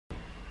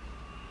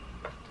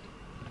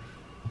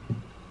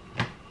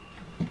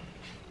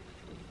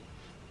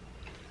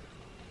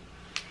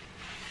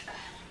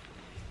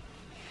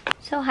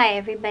So hi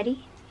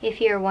everybody. If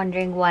you're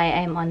wondering why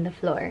I'm on the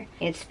floor,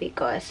 it's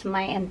because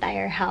my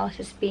entire house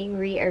is being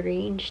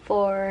rearranged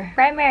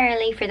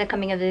primarily for the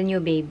coming of the new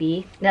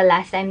baby. The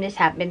last time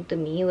this happened to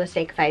me was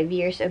like 5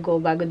 years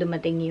ago bago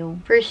dumating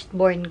yung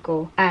firstborn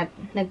ko. At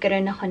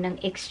nagkaroon ako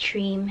ng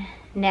extreme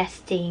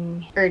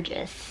nesting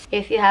urges.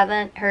 If you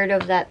haven't heard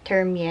of that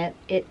term yet,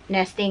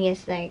 nesting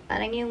is like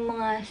parang yung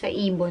mga sa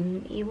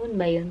ibon. Ibon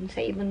ba yun? Sa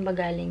ibon ba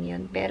galing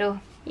yun?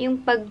 Pero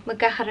yung pag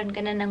magkakaroon ka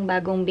na ng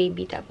bagong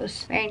baby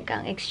tapos meron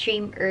kang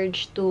extreme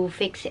urge to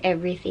fix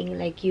everything,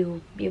 like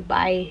you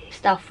buy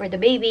stuff for the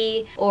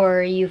baby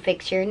or you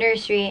fix your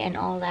nursery and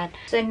all that.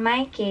 So in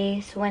my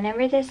case,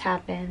 whenever this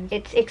happens,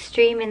 it's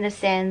extreme in the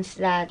sense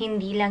that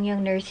hindi lang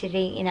yung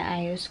nursery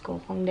inaayos ko,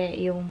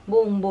 kundi yung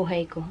buong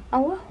buhay ko.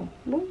 Oh wow,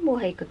 buong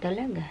buhay ko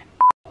talaga.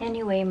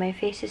 Anyway, my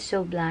face is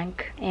so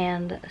blank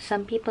and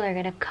some people are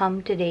gonna come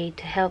today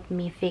to help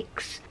me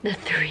fix the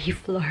 3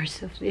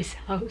 floors of this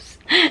house.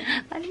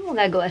 Paano mo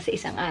gagawa sa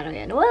isang araw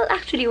yan? Well,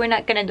 actually, we're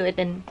not gonna do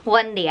it in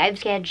one day. I've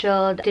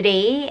scheduled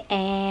today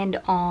and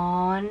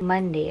on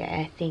Monday,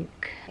 I think,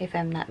 if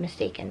I'm not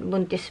mistaken.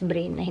 Buntis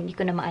brain na hindi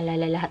ko na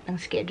maalala lahat ng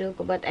schedule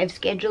ko. But I've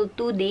scheduled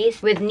 2 days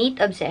with neat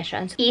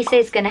obsessions.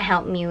 Isa is gonna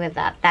help me with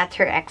that. That's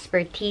her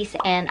expertise.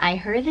 And I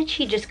heard that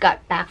she just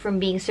got back from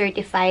being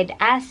certified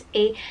as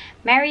a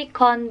Marie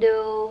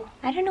Kondo,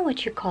 I don't know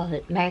what you call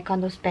it. Marie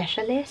Kondo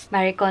specialist?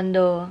 Marie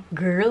Kondo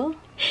girl?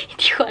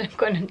 Hindi ko alam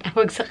kung anong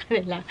tawag sa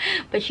kanila.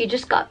 But she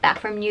just got back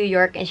from New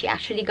York and she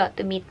actually got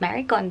to meet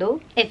Marie Kondo.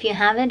 If you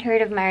haven't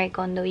heard of Marie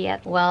Kondo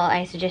yet, well,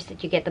 I suggest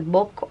that you get the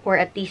book or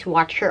at least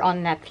watch her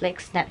on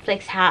Netflix.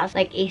 Netflix has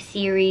like a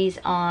series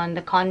on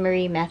the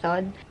KonMari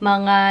method.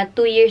 Mga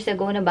 2 years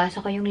ago,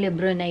 nabasa ko yung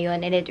libro na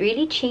yun and it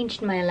really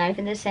changed my life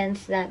in the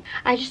sense that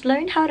I just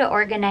learned how to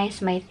organize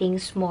my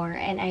things more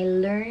and I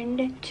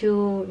learned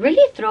to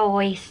really throw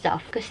away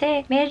stuff.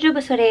 Kasi medyo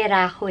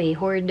basurera ako eh.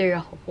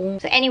 Hoarder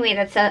ako. So anyway,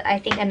 that's I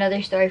think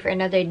another story for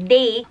another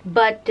day.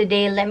 But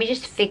today, let me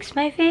just fix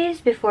my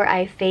face before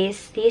I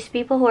face these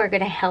people who are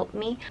gonna help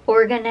me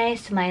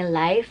organize my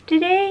life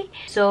today.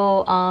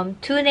 So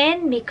tune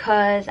in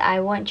because I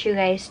want you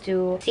guys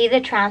to see the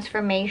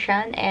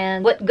transformation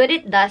and what good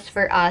it does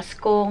for us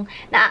kung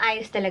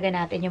naaayos talaga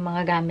natin yung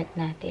mga gamit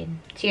natin.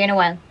 See you in a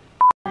while.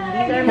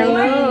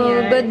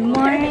 Hello, good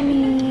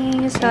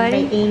morning.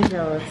 Sorry. My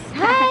angels.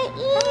 Hi,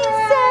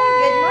 Isa!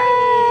 Good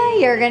morning!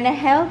 You're gonna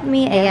help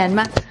me. Ayan,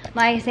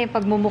 maayos na yung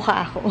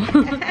pagmumukha ako.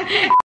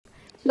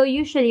 So,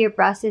 usually your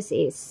process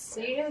is? So,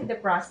 usually the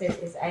process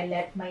is I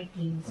let my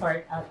team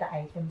sort out the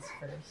items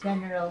first.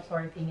 General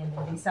sorting and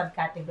then they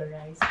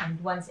subcategorize. And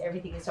once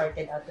everything is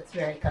sorted out, that's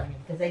where I come in.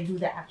 Because I do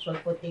the actual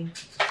putting.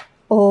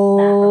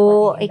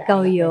 Oh,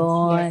 ikaw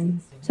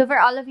yun. Yes, so,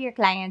 for all of your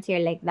clients,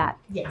 you're like that?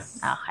 Yes.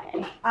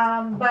 Okay.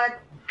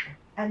 But,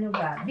 ano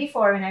ba,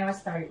 before when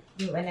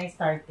I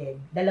started,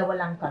 dalawa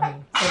lang kami.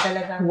 So,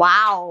 talagang...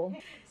 Wow!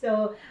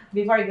 So,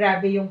 before,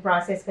 grabe yung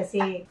process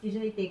kasi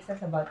usually takes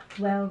us about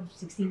 12,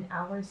 16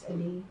 hours a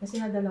day. Kasi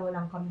dalawa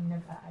lang kami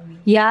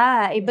nag-aayos.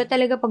 Yeah, iba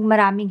talaga pag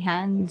maraming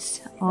hands.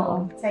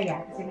 Oo. So,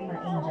 saya. Kasi may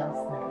mga angels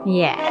na.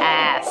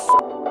 Yes!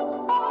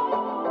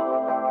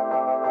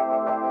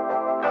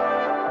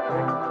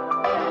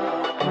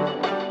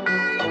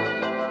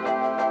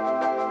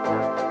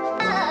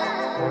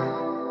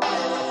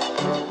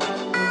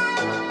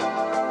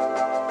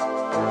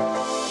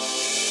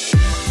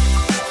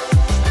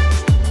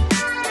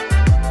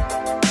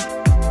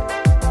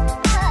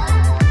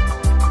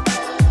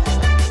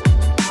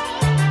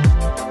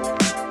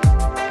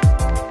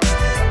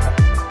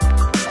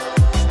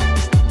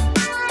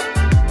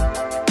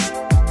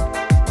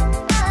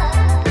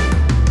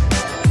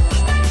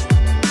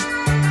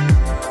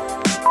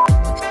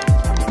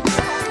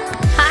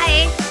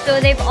 So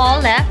they've all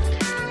left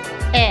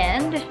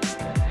and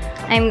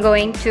I'm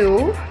going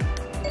to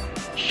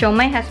show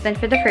my husband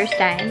for the first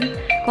time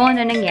kung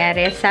ano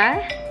nangyari sa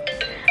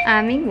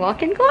aming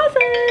walk-in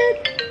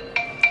closet.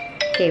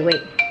 Okay,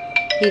 wait.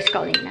 He's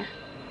calling na.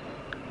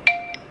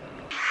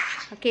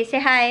 Okay, say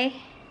hi.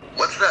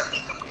 What's that?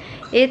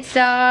 It's,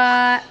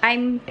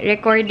 I'm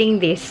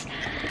recording this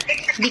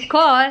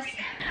because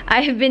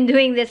I've been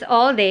doing this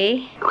all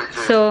day.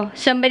 So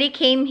somebody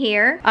came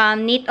here,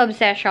 Neat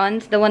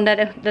Obsessions, the one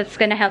that's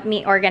gonna help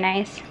me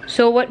organize.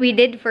 So what we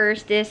did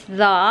first is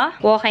the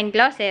walk-in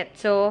closet.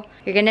 So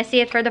you're gonna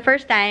see it for the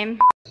first time.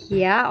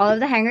 Yeah, all of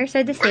the hangers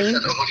are the same. Is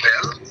it a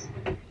hotel?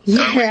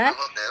 Yeah,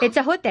 it's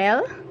a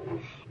hotel.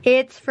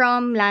 It's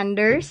from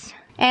Landers.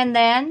 And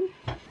then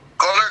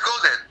Color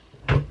coded.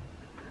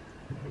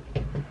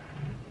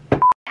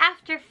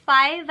 after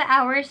 5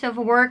 hours of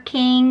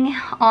working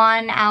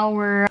on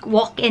our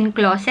walk-in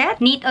closet,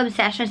 Neat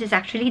Obsessions is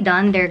actually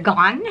done. They're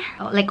gone.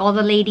 Like all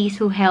the ladies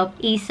who helped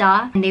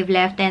Isa, they've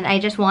left, and I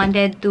just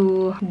wanted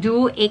to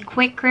do a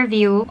quick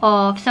review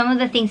of some of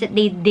the things that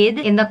they did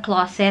in the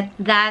closet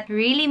that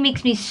really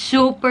makes me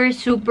super,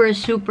 super,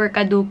 super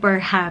kaduper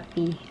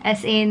happy.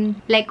 As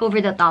in, like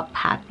over the top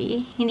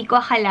happy. Hindi ko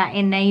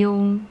akalain na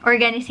yung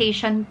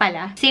organization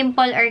pala.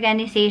 Simple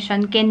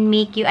organization can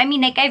make you, I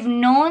mean, like I've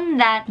known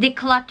that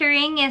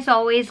decluttering is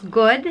always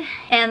good,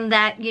 and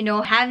that, you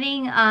know,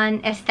 having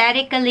an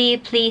aesthetically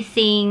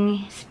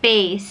pleasing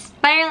space,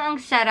 parang ang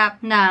sarap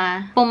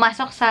na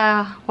pumasok sa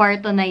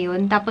kwarto na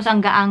yun, tapos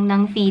ang gaang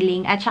ng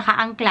feeling, at saka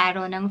ang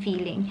klaro ng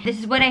feeling.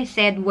 This is what I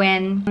said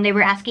when they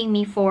were asking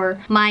me for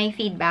my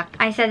feedback.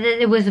 I said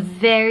that it was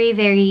very,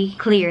 very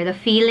clear. The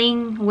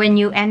feeling when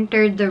you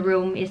entered the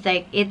room is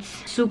like,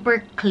 it's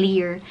super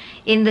clear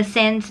in the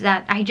sense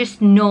that I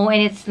just know,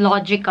 and it's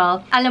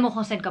logical. Alam mo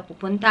kung saan ka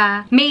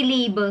pupunta. May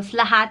labels,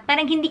 lahat.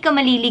 Parang hindi ka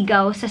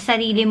maliligaw sa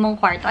sarili mong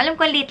kwarto. Alam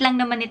ko, late lang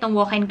naman itong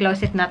walk-in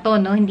closet na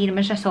to, no? Hindi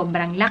naman siya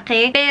sobrang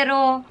laki.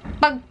 Pero,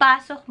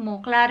 pagpasok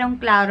mo,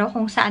 klarong-klaro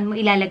kung saan mo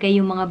ilalagay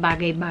yung mga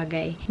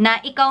bagay-bagay. Na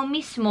ikaw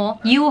mismo,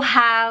 you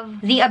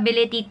have the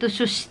ability to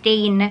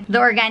sustain the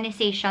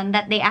organization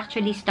that they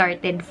actually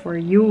started for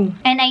you.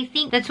 And I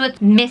think that's what's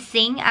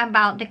missing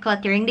about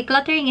decluttering.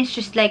 Decluttering is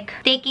just like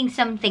taking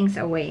some things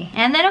away.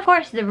 And then, of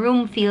course, the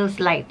room feels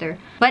lighter.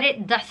 But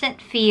it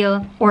doesn't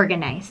feel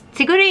organized.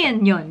 Siguro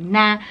yun,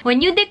 na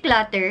when you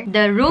declutter,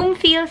 the room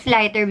feels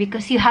lighter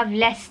because you have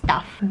less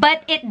stuff.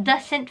 But it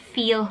doesn't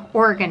feel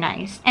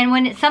organized. And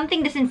when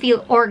something doesn't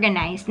feel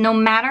organized, no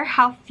matter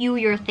how few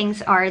your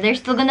things are, they're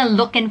still gonna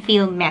look and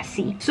feel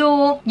messy.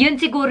 So, yun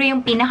siguro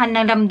yung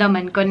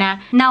pinaka-naramdaman ko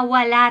na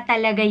nawala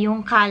talaga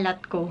yung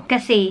kalat ko.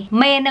 Kasi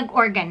may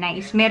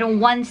nag-organize. Merong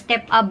one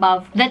step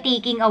above the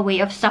taking away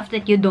of stuff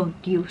that you don't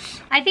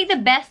use. I think the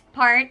best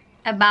part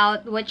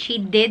about what she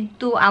did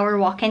to our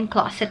walk-in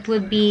closet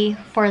would be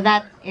for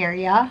that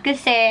area.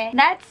 Kasi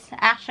that's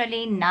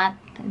actually not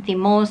the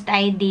most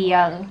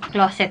ideal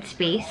closet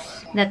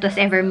space that was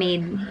ever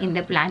made in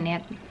the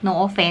planet.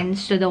 No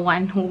offense to the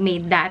one who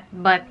made that,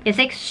 but it's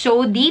like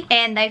so deep,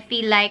 and I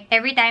feel like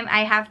every time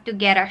I have to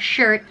get a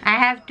shirt, I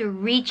have to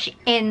reach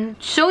in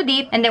so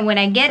deep, and then when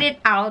I get it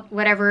out,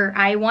 whatever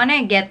I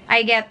wanna get,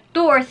 I get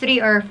 2 or 3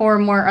 or 4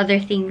 more other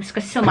things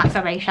kasi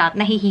sumasabay siya at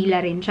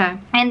nahihila rin siya.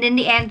 And in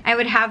the end, I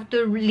would have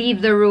to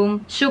leave the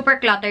room super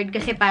cluttered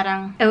kasi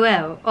parang,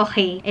 well,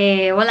 okay,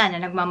 wala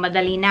na,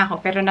 nagmamadali na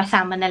ako, pero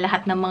nasama na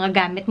lahat ng mga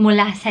gamit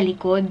mula sa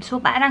likod. So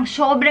parang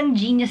sobrang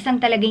genius lang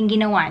talaga yung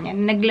ginawa niya.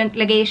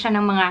 Naglagay siya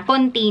ng mga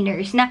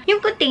containers na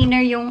yung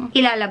container yung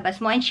ilalabas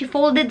mo, and she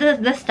folded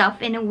the stuff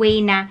in a way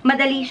na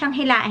madali siyang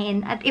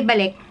hilahin at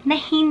ibalik na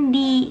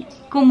hindi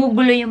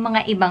kumugulo yung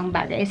mga ibang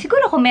bagay.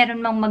 Siguro kung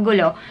meron mang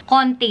magulo,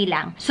 konti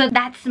lang. So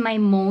that's my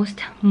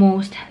most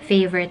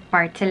favorite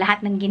part sa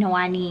lahat ng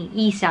ginawa ni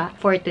Isa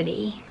for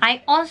today.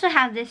 I also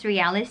have this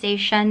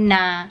realization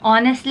na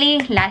honestly,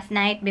 last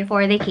night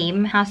before they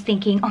came, I was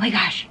thinking, oh my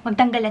gosh,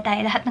 magtanggal na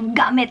tayo lahat ng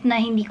gamit na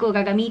hindi ko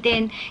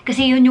gagamitin.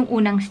 Kasi yun yung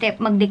unang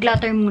step,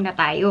 mag-declutter muna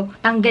tayo.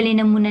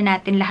 Tanggalin na muna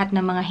natin lahat ng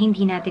mga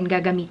hindi natin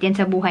gagamitin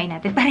sa buhay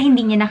natin para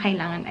hindi niya na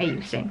kailangan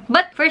ayusin.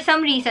 But for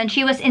some reason,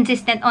 she was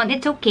insistent on,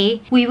 it's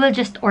okay, we will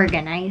just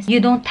organize. You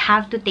don't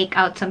have to take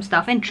out some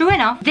stuff. And true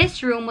enough,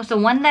 this room was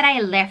the one that I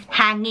left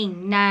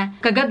hanging na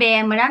kagabi,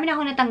 marami na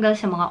ako natanggal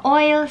sa mga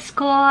oils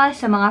ko,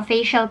 sa mga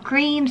facial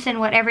creams and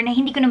whatever na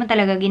hindi ko naman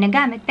talaga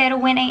ginagamit. Pero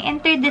when I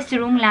entered this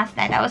room last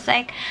night, I was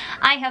like,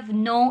 I have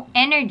no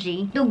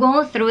energy to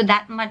go through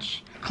that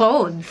much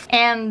clothes.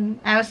 And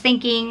I was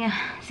thinking,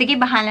 sige,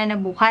 bahala na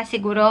bukas.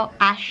 Siguro,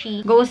 as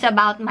she goes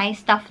about my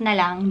stuff na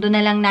lang, doon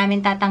na lang namin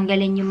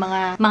tatanggalin yung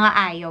mga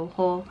ayaw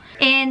ko.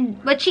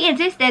 But she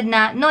insisted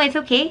na, no, it's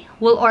okay.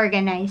 We'll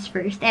organize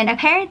first. And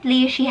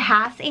apparently, she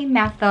has a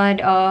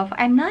method of,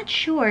 I'm not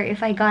sure if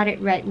I got it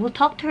right. We'll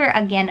talk to her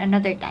again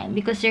another time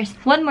because there's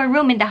one more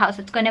room in the house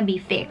that's gonna be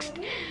fixed.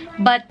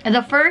 But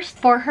the first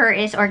for her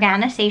is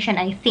organization,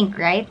 I think,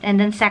 right?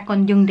 And then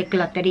second, yung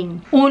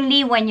decluttering.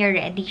 Only when you're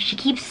ready. She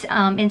keeps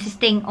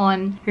insisting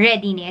on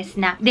readiness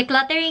na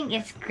decluttering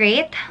is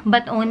great,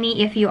 but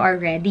only if you are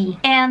ready.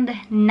 And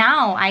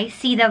now, I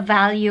see the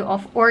value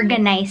of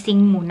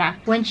organizing muna.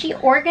 When she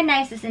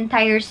organized this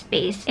entire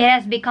space, it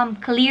has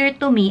become clear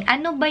to me,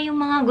 ano ba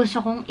yung mga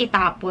gusto kong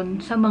itapon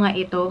sa mga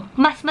ito?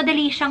 Mas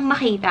madali siyang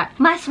makita.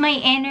 Mas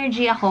may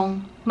energy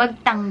akong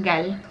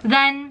magtanggal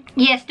than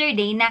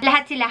yesterday na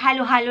lahat sila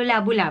halo-halo,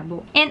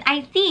 labo-labo. And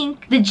I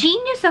think the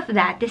genius of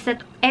that is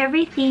that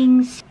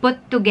everything's put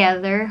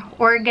together,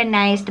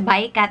 organized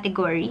by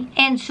category.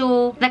 And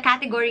so the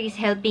category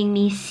is helping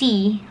me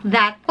see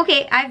that,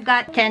 okay, I've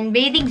got 10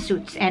 bathing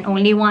suits and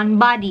only 1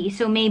 body.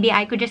 So maybe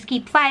I could just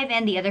keep 5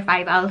 and the other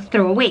 5 I'll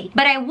throw away.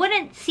 But I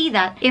wouldn't see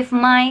that if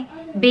my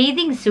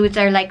bathing suits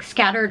are like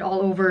scattered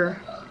all over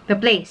the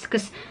place.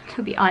 Because to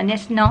be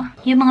honest, no,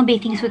 yung mga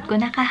bathing suit ko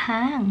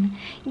nakahang.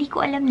 Hindi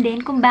ko alam din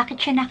kung bakit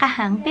siya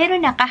nakahang, pero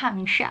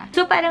nakahang siya.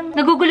 So parang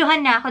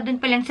naguguluhan na ako dun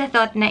pa lang sa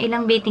thought na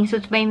ilang bathing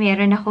suits ba yung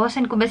meron ako?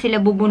 Saan ko ba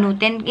sila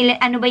bubunutin?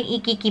 Ano ba yung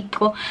ikikip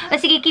ko? O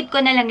sige, keep ko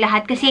na lang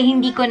lahat kasi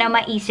hindi ko na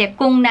maisip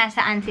kung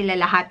nasaan sila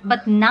lahat.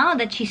 But now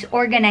that she's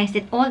organized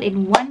it all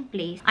in one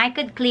place, I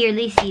could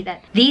clearly see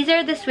that these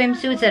are the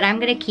swimsuits that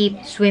I'm gonna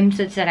keep,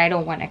 swimsuits that I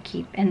don't wanna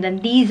keep. And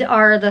then these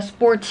are the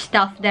sports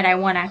stuff that I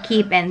wanna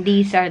keep, and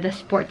these are the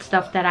sports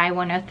stuff that I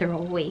wanna throw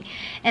away.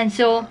 And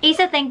so,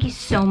 Isa, thank you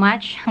so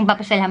much.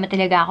 Magpapasalamat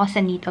talaga ako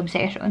sa Neat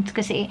Obsessions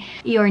kasi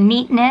your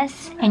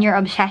neatness and your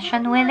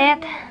obsession with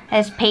it,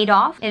 has paid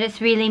off. It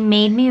has really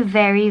made me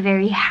very,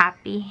 very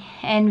happy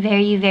and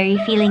very, very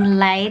feeling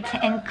light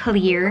and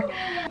clear.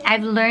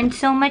 I've learned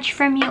so much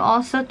from you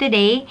also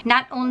today,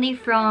 not only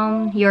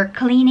from your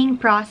cleaning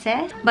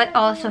process, but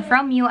also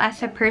from you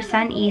as a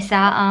person,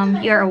 Isa.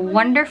 You're a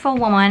wonderful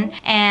woman,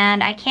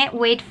 and I can't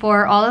wait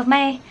for all of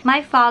my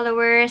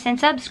followers and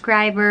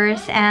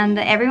subscribers and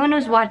everyone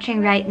who's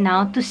watching right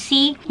now to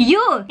see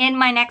you in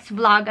my next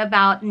vlog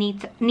about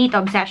neat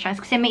obsessions.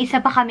 Kasi may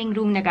isa pa kaming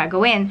room na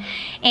gagawin.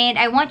 And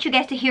I want you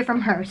guys to hear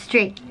from her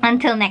straight.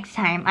 Until next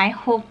time, I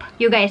hope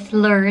you guys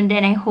learned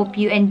and I hope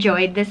you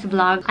enjoyed this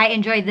vlog. I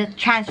enjoyed the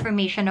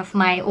transformation of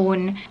my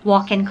own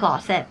walk-in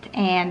closet,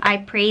 and I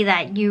pray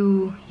that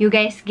you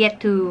guys get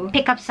to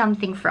pick up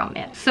something from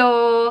it.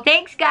 So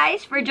thanks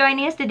guys for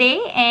joining us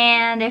today,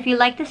 and if you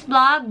like this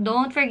vlog,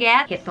 don't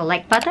forget hit the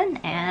like button,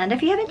 and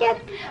if you haven't yet,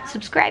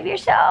 subscribe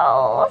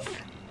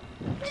yourself.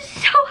 Just